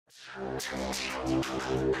Please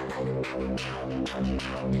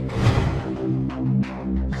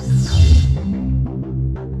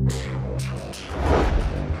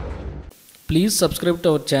subscribe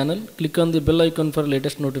to our channel, click on the bell icon for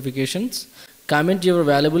latest notifications, comment your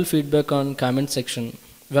valuable feedback on comment section.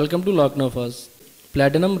 Welcome to Laacnofas.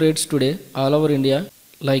 Platinum rates today all over India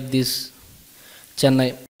like this.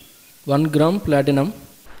 Chennai 1 gram platinum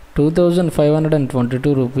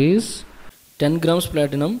 2522 rupees, 10 grams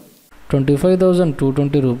platinum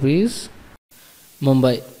 25,220 rupees.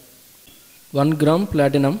 Mumbai 1 gram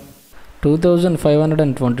platinum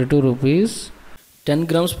 2522 rupees, 10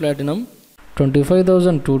 grams platinum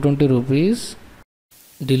 25,220 rupees.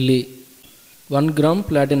 Delhi 1 gram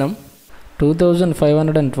platinum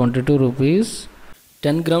 2522 rupees,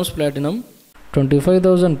 10 grams platinum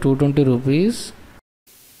 25,220 rupees.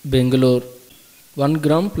 Bengulore 1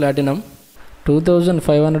 gram platinum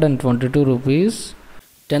 2522 rupees,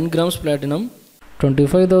 10 grams platinum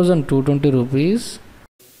 25,220 rupees.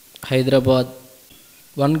 Hyderabad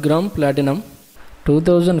 1 gram platinum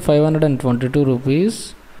 2522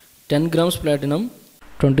 rupees, 10 grams platinum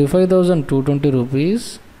 25,220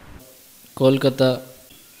 rupees. Kolkata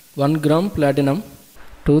 1 gram platinum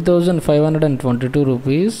 2522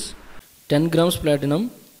 rupees, 10 grams platinum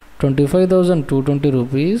 25,220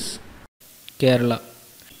 rupees. Kerala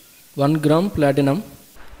 1 gram platinum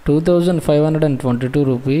 2522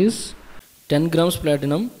 rupees, 10 grams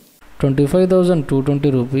platinum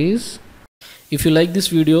 25,220 rupees. If you like this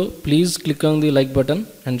video, please click on the like button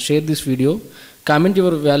and share this video. Comment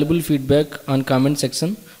your valuable feedback on comment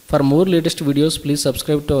section. For more latest videos, please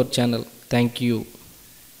subscribe to our channel. Thank you.